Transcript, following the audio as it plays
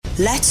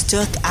Let's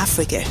talk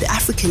Africa, the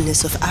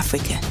Africanness of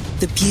Africa,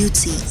 the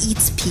beauty,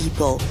 its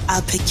people,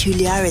 our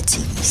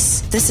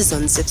peculiarities. This is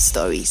Unzip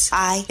Stories.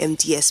 I am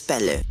DS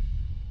Bello.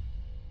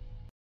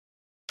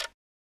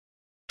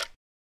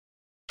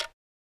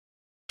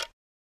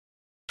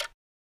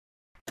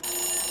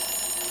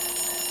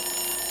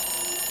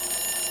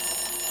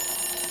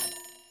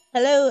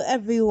 Hello,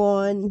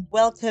 everyone.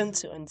 Welcome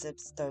to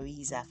Unzip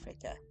Stories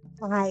Africa.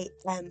 I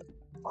am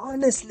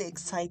honestly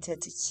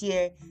excited to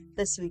share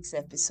this week's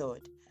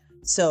episode.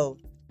 So,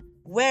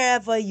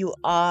 wherever you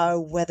are,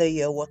 whether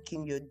you're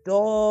walking your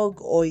dog,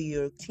 or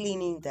you're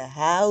cleaning the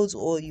house,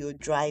 or you're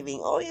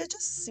driving, or you're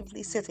just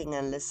simply sitting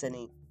and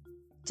listening,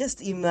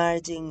 just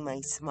imagine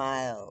my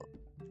smile,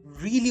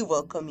 really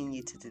welcoming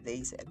you to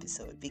today's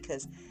episode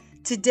because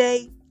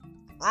today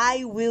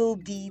I will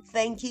be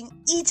thanking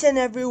each and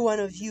every one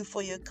of you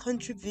for your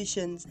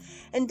contributions,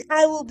 and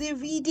I will be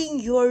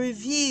reading your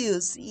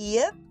reviews.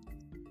 Yep,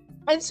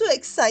 I'm so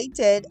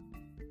excited.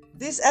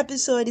 This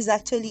episode is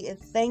actually a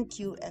thank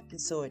you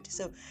episode.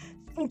 So,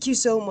 thank you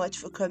so much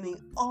for coming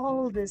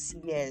all these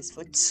years.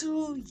 For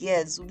 2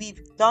 years,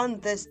 we've done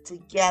this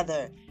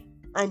together,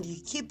 and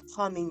you keep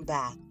coming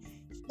back.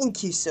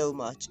 Thank you so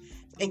much.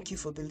 Thank you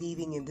for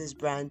believing in this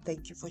brand.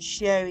 Thank you for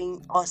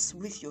sharing us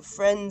with your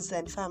friends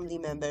and family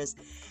members.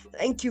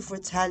 Thank you for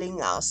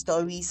telling our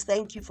stories.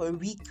 Thank you for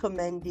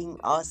recommending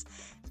us.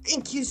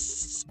 Thank you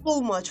so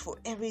much for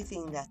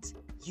everything that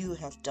you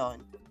have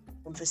done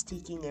and for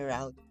sticking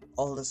around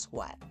all this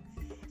while.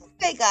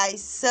 Okay,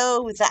 guys,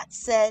 so with that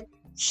said,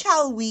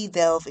 shall we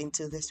delve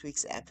into this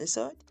week's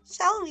episode?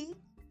 Shall we?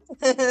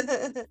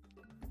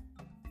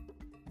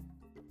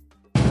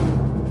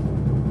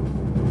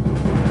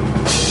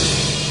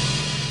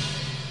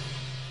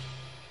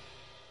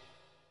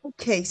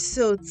 Okay,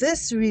 so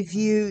this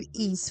review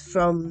is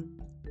from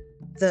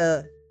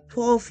the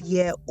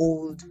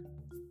 12-year-old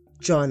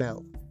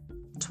journal.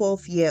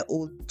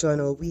 12-year-old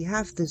journal. We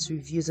have this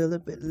review, it's a little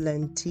bit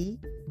lengthy,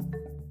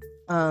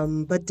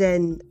 but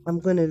then I'm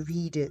gonna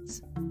read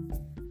it.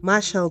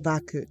 Marshall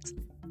Backert,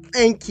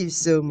 thank you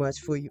so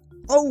much for you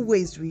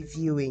always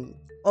reviewing,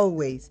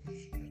 always.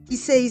 He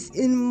says,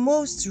 in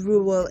most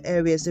rural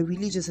areas, the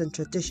religious and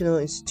traditional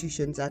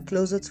institutions are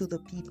closer to the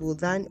people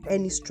than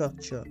any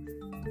structure.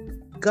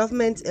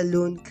 Government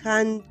alone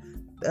can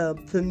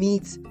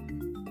permit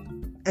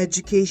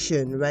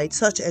education, right?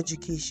 Such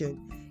education.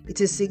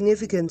 It is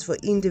significant for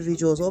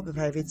individuals or the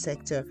private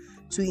sector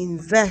to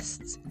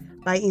invest.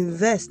 By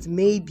invest,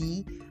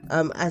 maybe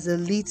as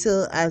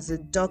little as a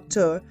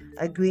doctor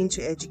agreeing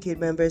to educate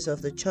members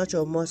of the church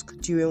or mosque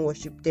during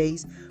worship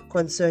days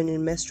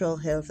concerning menstrual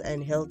health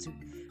and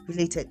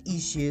health-related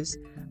issues.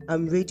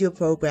 Radio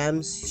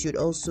programs should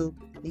also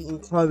be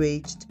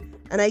encouraged.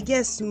 And I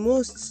guess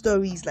most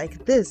stories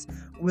like this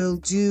will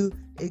do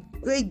a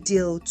great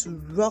deal to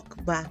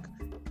rock back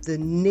the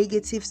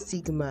negative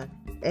stigma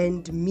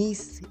and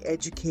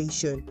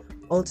miseducation.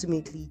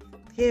 Ultimately,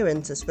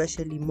 parents,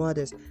 especially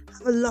mothers,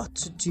 have a lot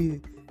to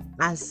do,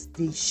 as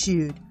they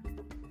should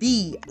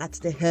be, at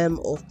the helm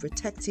of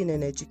protecting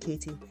and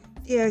educating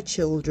their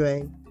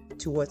children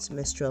towards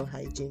menstrual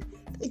hygiene.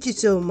 Thank you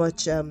so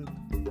much,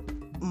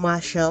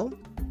 Marshall.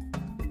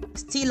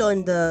 Still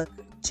on the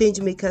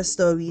Changemaker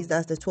Stories,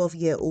 that's the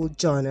 12-year-old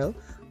journal.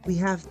 We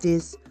have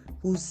this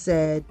who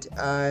said,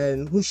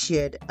 who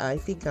shared, I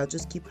think I'll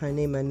just keep her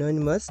name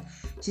anonymous.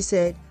 She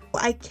said,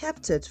 I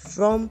kept it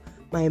from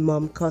my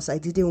mom because I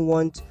didn't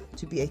want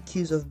to be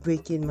accused of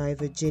breaking my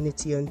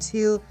virginity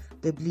until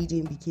the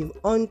bleeding became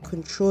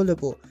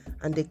uncontrollable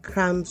and the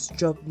cramps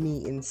drove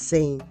me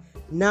insane.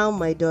 Now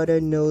my daughter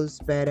knows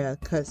better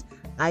because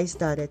I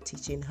started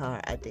teaching her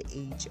at the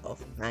age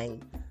of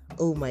 9.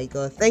 Oh my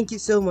God, thank you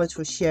so much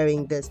for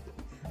sharing this.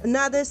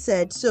 Another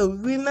said, so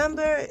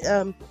remember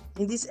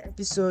in this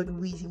episode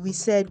we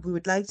said we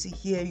would like to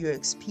hear your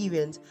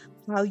experience,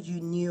 how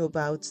you knew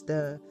about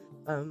the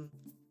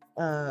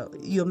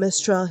your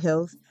menstrual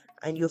health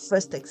and your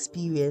first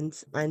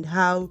experience, and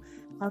how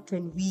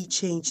can we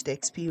change the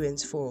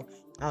experience for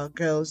our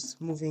girls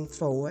moving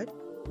forward.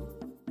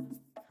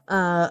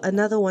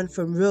 Another one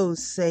from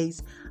Rose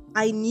says,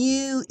 I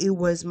knew it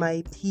was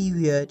my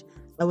period.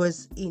 I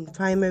was in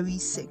primary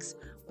 6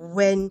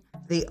 when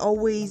they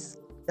always,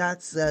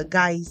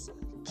 guys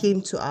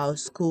came to our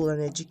school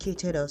and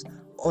educated us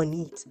on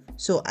it.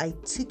 So I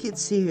took it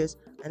serious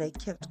and I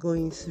kept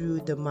going through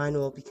the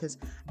manual because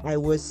I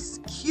was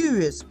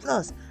curious.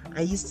 Plus,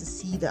 I used to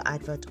see the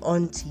advert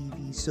on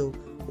TV. So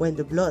when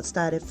the blood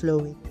started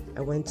flowing,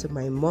 I went to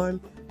my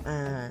mom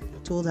and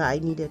told her I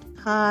needed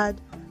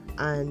pad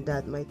and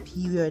that my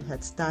period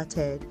had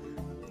started.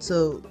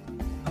 So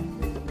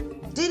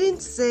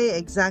didn't say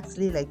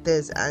exactly like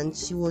this, and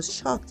she was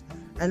shocked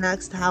and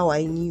asked how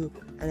I knew,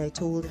 and I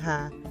told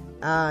her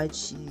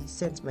she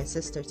sent my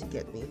sister to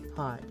get me a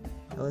pad.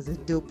 I was a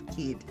dope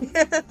kid.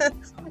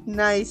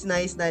 Nice.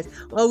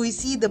 Well, we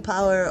see the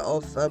power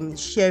of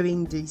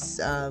sharing this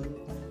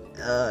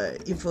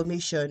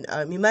information.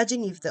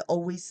 Imagine if the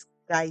always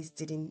guys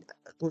didn't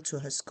go to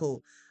her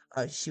school,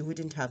 she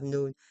wouldn't have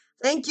known.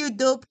 Thank you,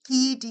 dope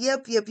kid.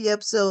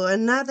 Yep. So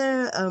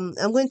another I'm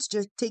going to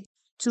just take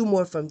two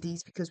more from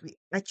these because we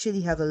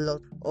actually have a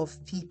lot of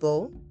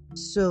people.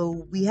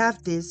 So we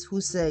have this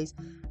who says,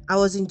 I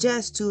was in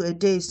JS 2 a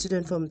day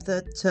student from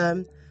third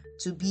term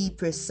to be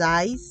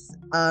precise.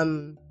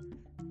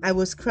 I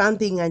was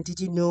cramping and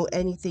didn't know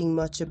anything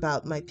much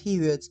about my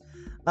periods.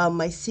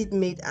 My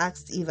seatmate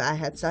asked if I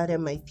had started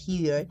my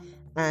period,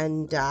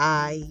 and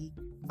I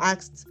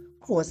asked,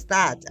 "Who was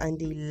that?" And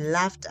they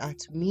laughed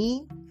at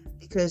me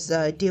because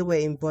they were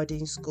in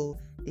boarding school.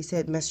 They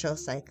said menstrual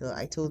cycle.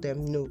 I told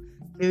them no.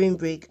 During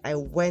break, I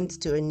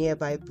went to a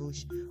nearby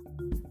bush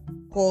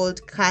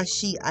called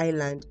Kashi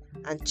Island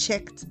and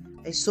checked.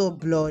 I saw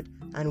blood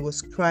and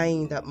was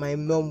crying that my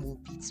mom will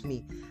beat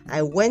me.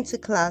 I went to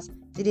class,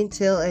 didn't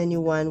tell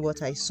anyone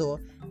what I saw.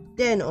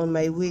 Then, on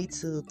my way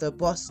to the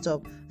bus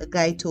stop, a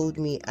guy told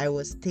me I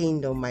was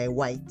stained on my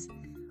white.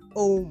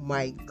 Oh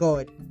my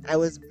god, I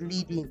was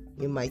bleeding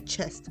in my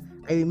chest.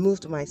 I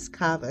removed my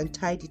scarf and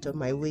tied it on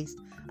my waist.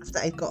 After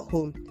I got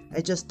home,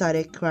 I just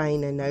started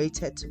crying and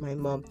narrated to my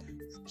mom.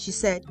 She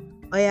said,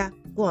 "Oh yeah,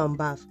 go and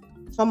bath.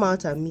 Come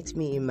out and meet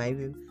me in my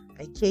room."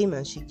 I came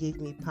and she gave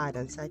me pad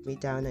and sat me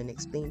down and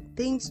explained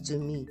things to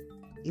me.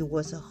 It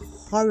was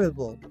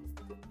horrible,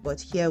 but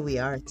here we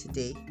are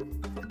today.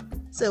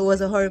 So it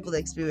was a horrible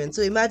experience.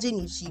 So imagine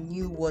if she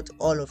knew what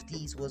all of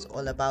these was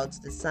all about,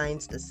 the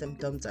signs, the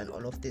symptoms, and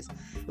all of this,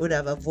 it would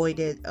have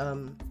avoided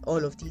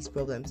all of these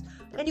problems.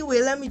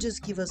 Anyway, let me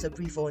just give us a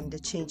brief on the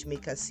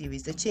Changemaker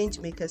series. The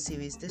Changemaker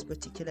series, this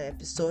particular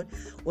episode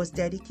was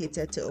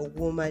dedicated to a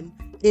woman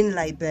in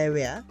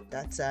Liberia,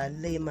 that's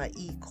Lema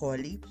E.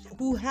 Corley,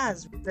 who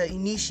has the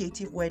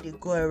initiative where they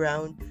go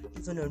around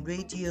even on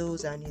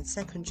radios and in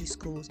secondary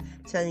schools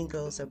telling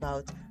girls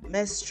about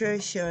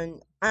menstruation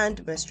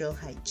and menstrual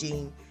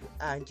hygiene,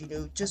 and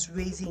just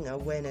raising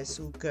awareness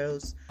so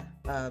girls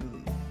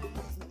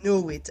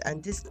know it.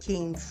 And this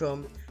came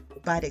from a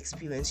bad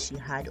experience she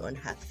had on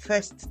her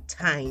first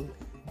time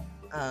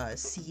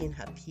seeing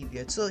her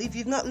period. So if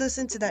you've not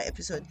listened to that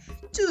episode,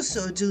 do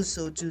so.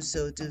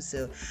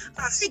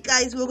 Alright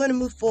guys, we're going to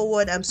move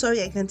forward. I'm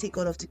sorry I can't take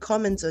all of the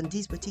comments on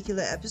this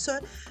particular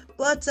episode,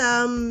 but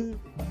I'm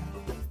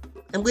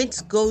going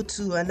to go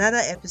to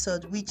another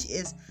episode which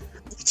is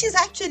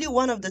actually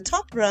one of the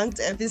top ranked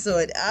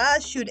episode.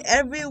 Should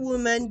every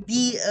woman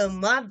be a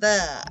mother?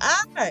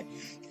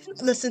 If you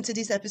listen to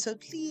this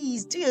episode,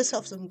 please do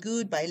yourself some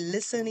good by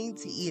listening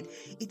to it.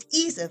 It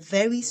is a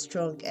very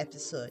strong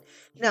episode.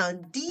 Now,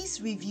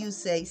 this review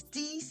says,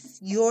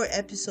 your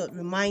episode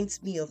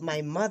reminds me of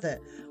my mother.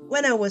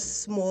 When I was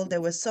small,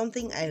 there was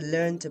something I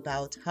learned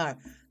about her,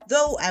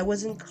 though I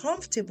wasn't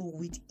comfortable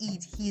with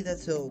it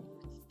hitherto.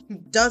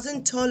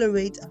 Doesn't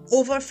tolerate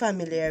over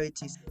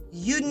familiarities.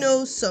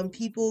 Some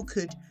people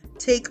could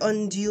take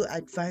undue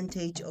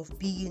advantage of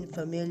being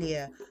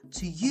familiar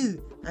to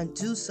you and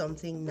do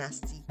something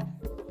nasty.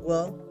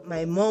 Well,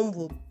 my mom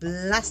will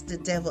blast the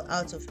devil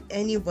out of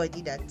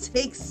anybody that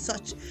takes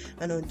such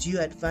an undue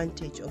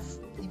advantage of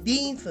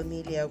being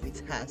familiar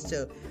with her.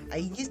 So I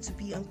used to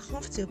be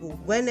uncomfortable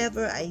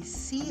whenever I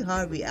see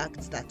her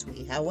react that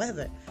way.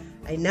 However,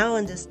 I now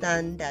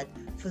understand that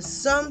for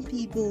some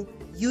people,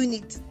 you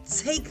need to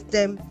take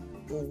them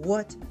for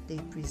what they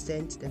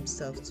present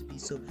themselves to be.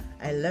 So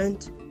I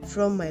learned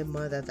from my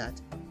mother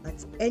that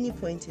at any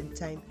point in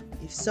time,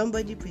 if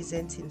somebody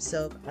presents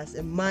himself as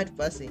a mad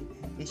person,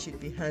 he should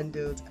be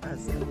handled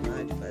as a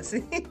mad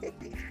person.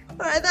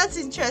 Alright, that's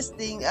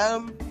interesting.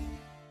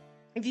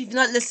 If you've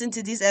not listened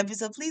to this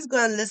episode, please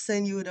go and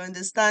listen. You would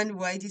understand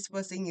why this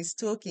person is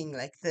talking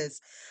like this.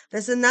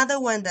 There's another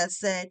one that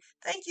said,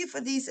 "Thank you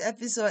for this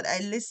episode. I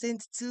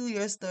listened to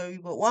your story,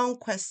 but one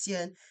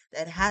question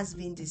that has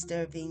been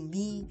disturbing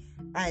me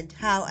and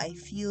how I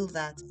feel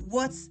that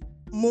what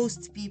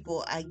most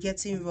people are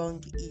getting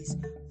wrong is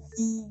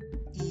who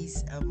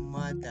is a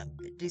mother."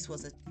 This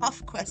was a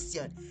tough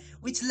question,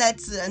 which led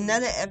to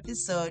another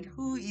episode,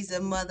 "Who is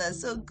a mother?"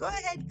 So go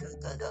ahead, go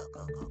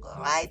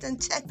right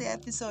and check the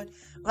episode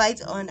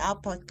right on our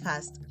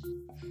podcast.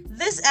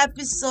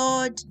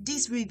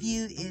 This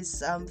review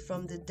is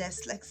from the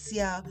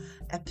dyslexia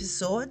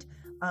episode.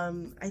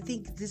 I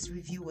think this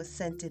review was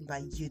sent in by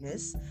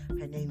Eunice.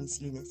 Her name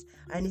is Eunice,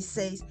 and it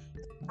says,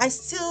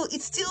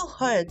 it still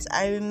hurts.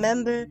 I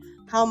remember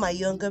how my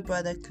younger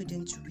brother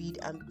couldn't read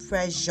and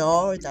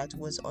pressure that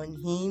was on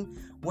him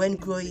when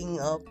growing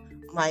up.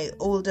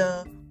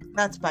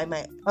 That's by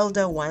my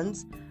elder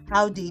ones,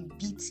 how they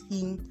beat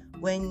him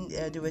when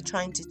they were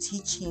trying to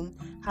teach him,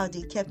 how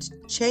they kept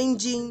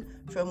changing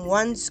from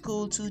one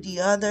school to the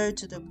other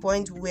to the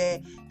point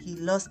where he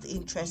lost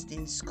interest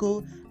in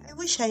school. I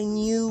wish I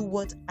knew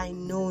what I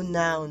know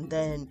now and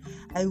then.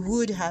 I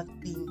would have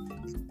been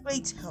a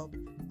great help,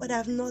 but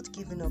I've not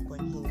given up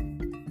on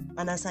him.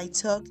 And as I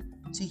talk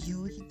to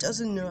you, he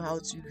doesn't know how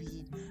to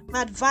read.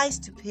 My advice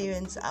to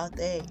parents out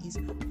there is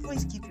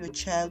always give your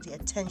child the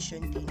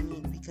attention they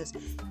need, because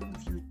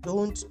if you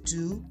don't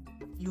do,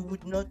 you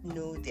would not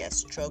know their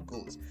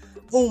struggles.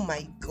 Oh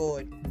my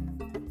God.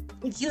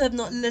 If you have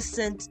not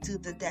listened to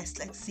the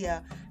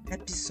dyslexia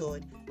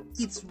episode,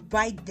 It's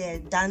right there,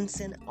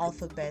 dancing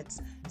alphabets.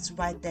 It's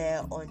right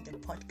there on the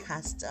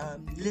podcast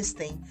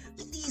listing.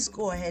 Please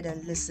go ahead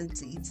and listen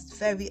to it. It's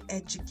very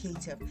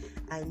educative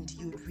and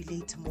you would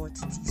relate more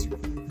to this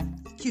review.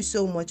 Thank you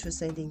so much for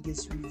sending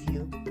this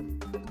review.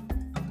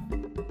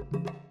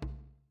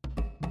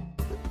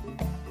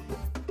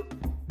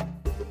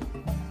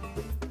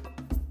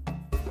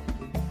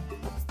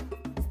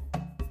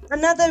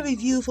 Another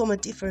review from a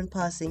different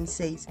person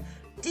says,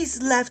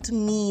 this left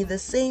me the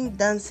same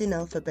dancing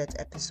alphabet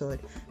episode.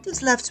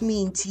 This left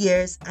me in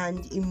tears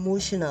and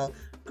emotional.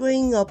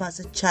 Growing up as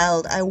a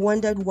child, I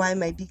wondered why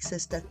my big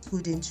sister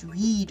couldn't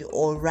read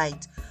or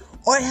write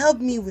or help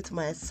me with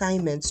my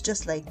assignments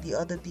just like the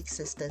other big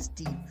sisters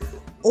did.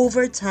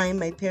 Over time,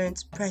 my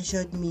parents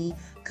pressured me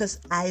because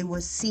I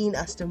was seen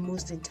as the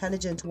most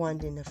intelligent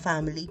one in the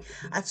family.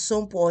 At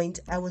some point,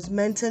 I was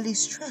mentally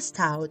stressed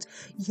out,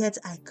 yet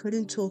I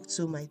couldn't talk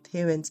to my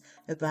parents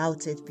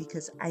about it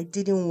because I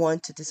didn't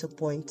want to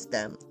disappoint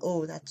them.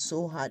 Oh, that's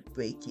so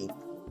heartbreaking.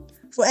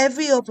 For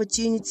every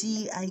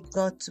opportunity I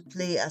got to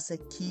play as a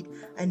kid,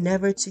 I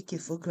never took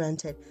it for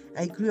granted.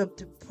 I grew up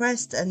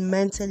depressed and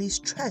mentally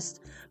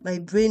stressed. My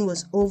brain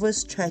was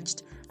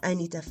overstretched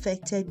and it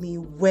affected me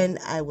when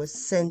I was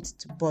sent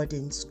to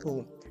boarding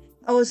school.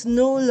 I was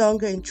no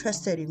longer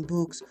interested in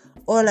books.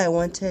 All I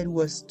wanted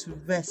was to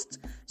rest,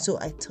 so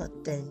I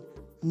thought then.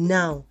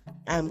 Now,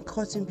 I am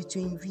caught in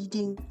between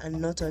reading and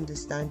not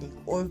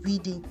understanding, or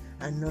reading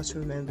and not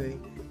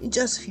remembering. In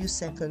just a few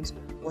seconds,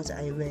 what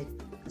I read.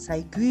 As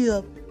I grew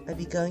up, I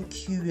began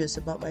curious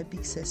about my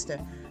big sister,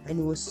 and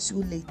it was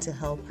too late to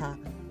help her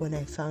when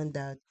I found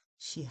out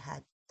she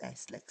had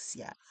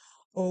dyslexia.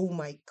 Oh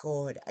my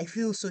god, I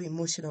feel so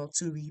emotional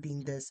too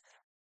reading this.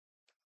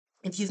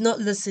 If you've not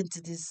listened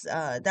to this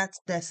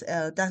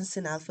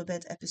dancing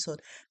alphabet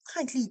episode,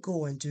 kindly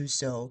go and do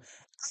so.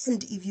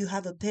 And if you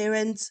have a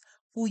parent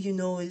who you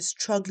know is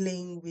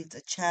struggling with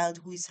a child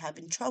who is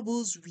having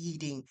troubles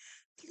reading,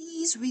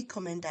 please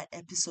recommend that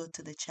episode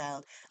to the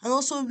child and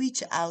also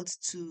reach out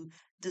to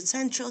the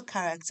central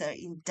character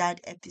in that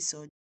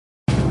episode.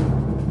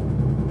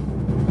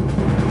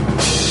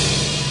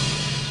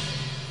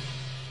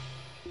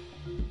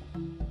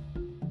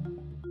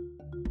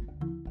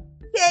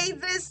 Okay,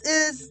 this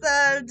is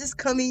just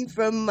coming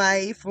from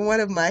one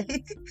of my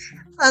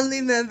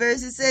family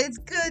members. It says,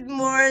 "Good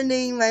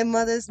morning, my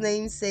mother's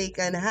namesake,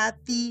 and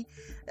happy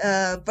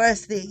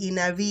birthday in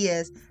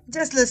arrears.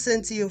 Just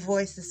listen to your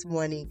voice this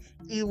morning.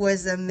 It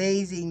was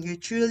amazing. You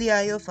truly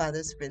are your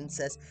father's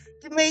princess.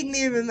 You made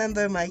me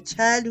remember my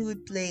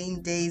childhood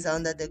playing days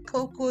under the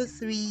cocoa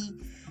tree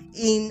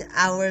in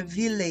our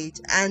village,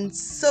 and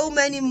so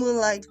many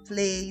moonlight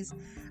plays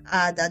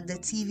that the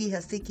TV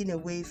has taken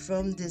away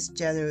from this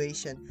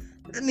generation.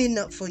 Let me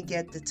not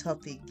forget the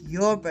topic,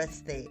 your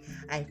birthday.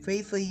 I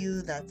pray for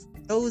you that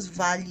those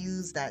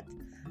values, that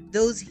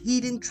those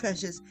hidden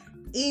treasures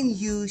in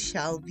you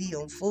shall be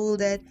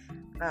unfolded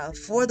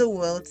for the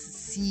world to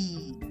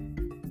see.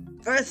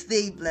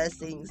 Birthday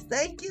blessings.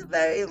 Thank you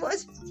very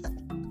much.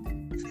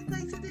 I feel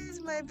like today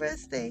is my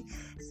birthday.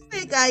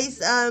 Hey guys,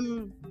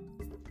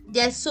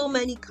 there's so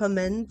many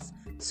comments,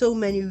 so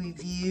many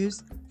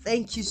reviews.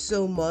 Thank you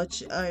so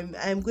much.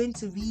 I'm going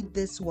to read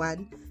this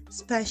one,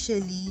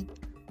 especially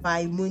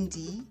by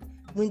Mundi.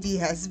 Mundi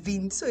has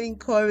been so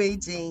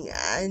encouraging,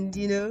 and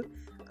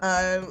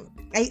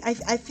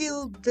I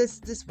feel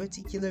this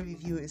particular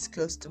review is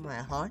close to my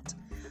heart.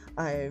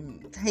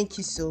 Thank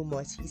you so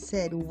much. He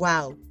said,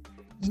 "Wow,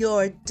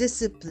 your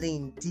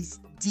discipline, this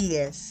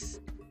DS,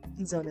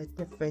 is on a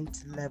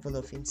different level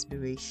of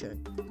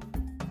inspiration.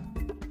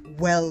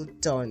 Well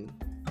done."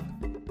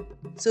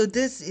 So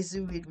this is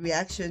with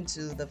reaction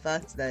to the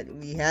fact that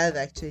we have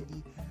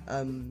actually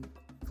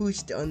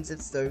pushed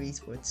Unzip Stories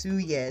for 2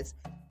 years,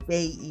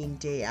 day in,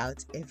 day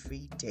out,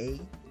 every day.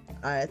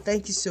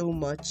 Thank you so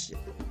much.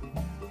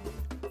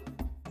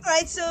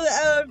 Alright,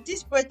 so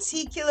this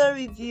particular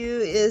review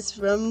is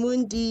from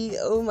Mundi.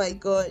 Oh my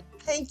god.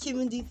 Thank you,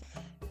 Mundi.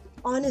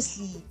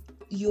 Honestly,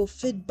 your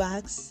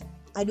feedbacks,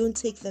 I don't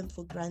take them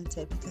for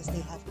granted because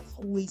they have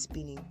always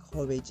been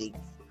encouraging.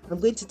 I'm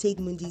going to take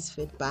Mundi's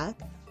feedback.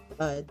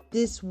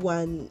 This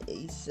one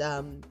is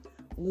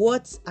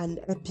what an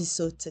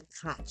episode to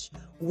catch.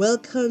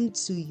 Welcome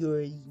to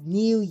your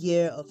new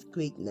year of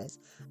greatness.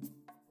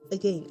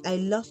 Again, I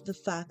love the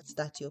fact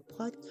that your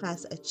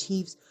podcast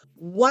achieves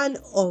one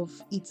of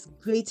its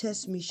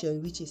greatest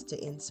mission, which is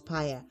to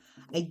inspire.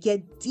 I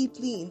get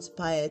deeply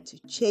inspired to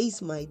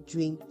chase my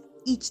dream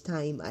each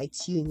time I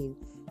tune in.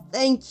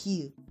 Thank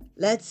you.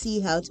 Let's see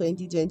how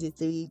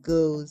 2023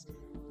 goes.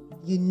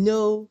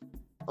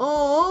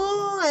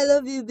 Oh, I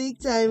love you big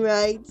time,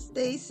 right?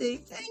 Stay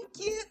safe. Thank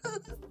you.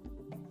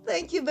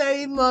 Thank you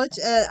very much.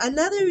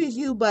 Another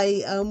review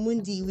by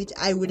Mundi, which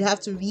I would have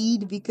to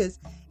read because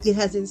it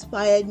has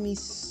inspired me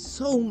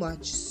so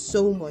much,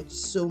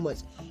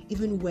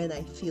 even when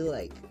I feel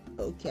like,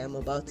 okay, I'm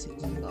about to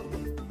give up.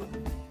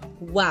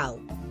 Wow.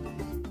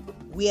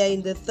 We are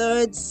in the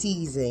 3rd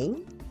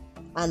season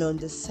and on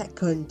the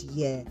 2nd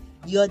year.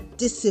 Your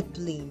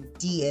discipline,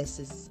 DS,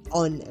 is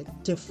on a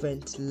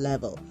different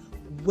level.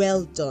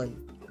 Well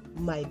done.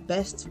 My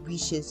best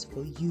wishes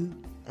for you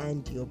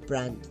and your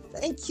brand.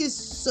 Thank you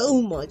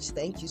so much.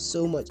 Thank you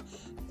so much.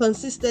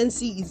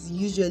 Consistency is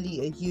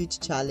usually a huge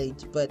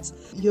challenge, but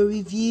your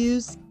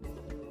reviews,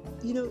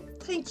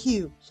 thank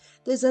you.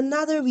 There's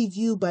another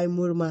review by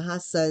Murma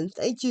Hassan.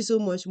 Thank you so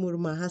much,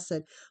 Murma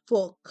Hassan,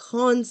 for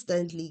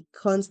constantly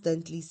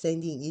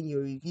sending in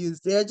your reviews.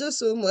 They are just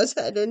so much.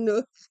 I don't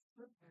know.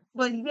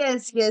 But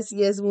yes,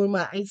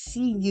 Murma, I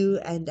see you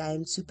and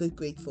I'm super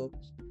grateful.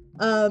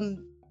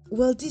 Um,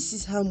 well, this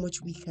is how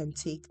much we can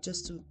take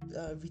just to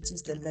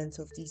reduce the length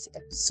of this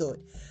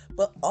episode.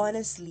 But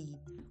honestly,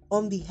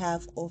 on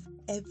behalf of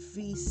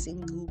every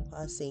single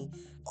person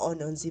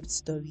on Unzipped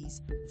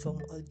Stories,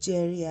 from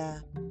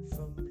Algeria,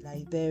 from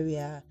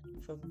Liberia,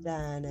 from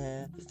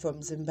Ghana,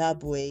 from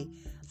Zimbabwe,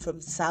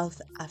 from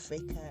South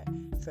Africa,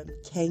 from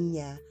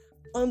Kenya,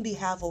 on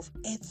behalf of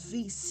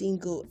every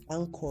single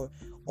anchor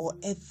or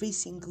every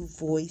single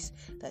voice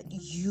that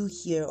you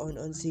hear on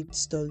Unzipped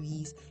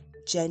Stories,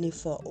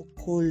 Jennifer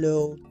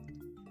Okolo,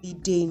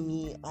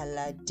 Idemi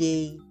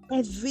Alade,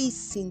 every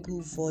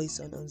single voice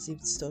on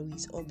Unzipped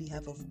Stories, on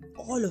behalf of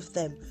all of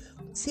them,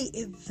 say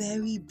a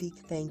very big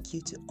thank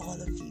you to all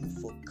of you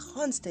for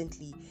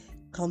constantly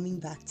coming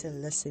back to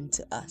listen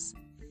to us.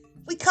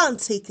 We can't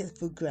take it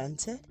for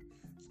granted.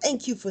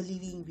 Thank you for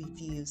leaving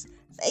reviews.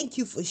 Thank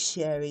you for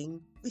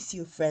sharing with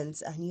your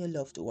friends and your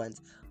loved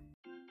ones.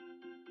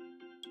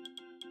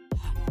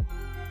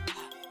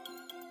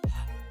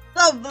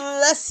 God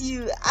bless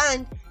you.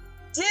 And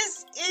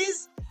this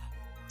is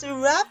to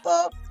wrap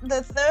up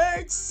the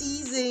 3rd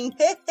season.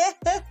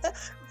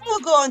 We'll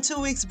go on 2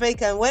 weeks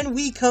break, and when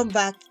we come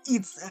back,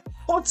 it's a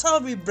total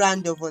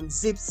rebrand of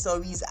Unzipped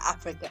Stories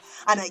Africa,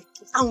 and I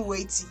can't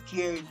wait to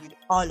hear it with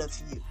all of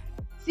you.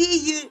 See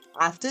you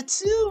after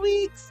 2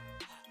 weeks.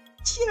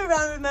 Cheer,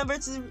 and remember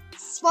to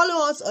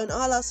follow us on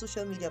all our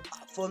social media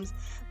platforms.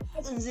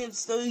 Unzipped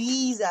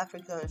Stories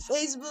Africa on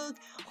Facebook,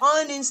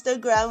 on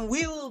Instagram.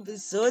 We will be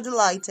so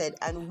delighted,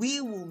 and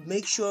we will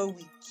make sure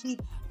we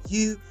keep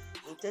you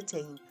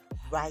entertained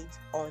right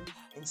on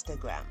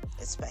Instagram,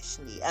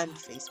 especially, and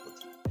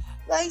Facebook.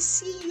 I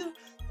see you.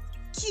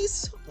 Thank you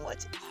so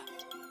much.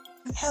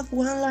 I have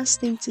one last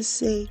thing to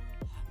say.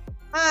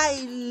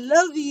 I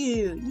love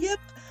you. Yep,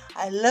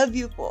 I love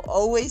you for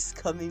always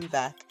coming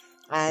back,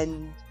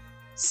 and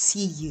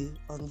see you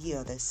on the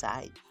other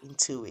side in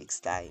 2 weeks'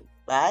 time.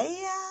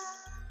 Bye.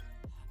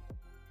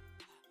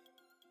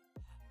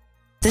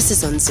 This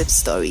is Unzipped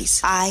Stories.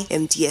 I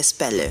am DS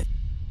Bello.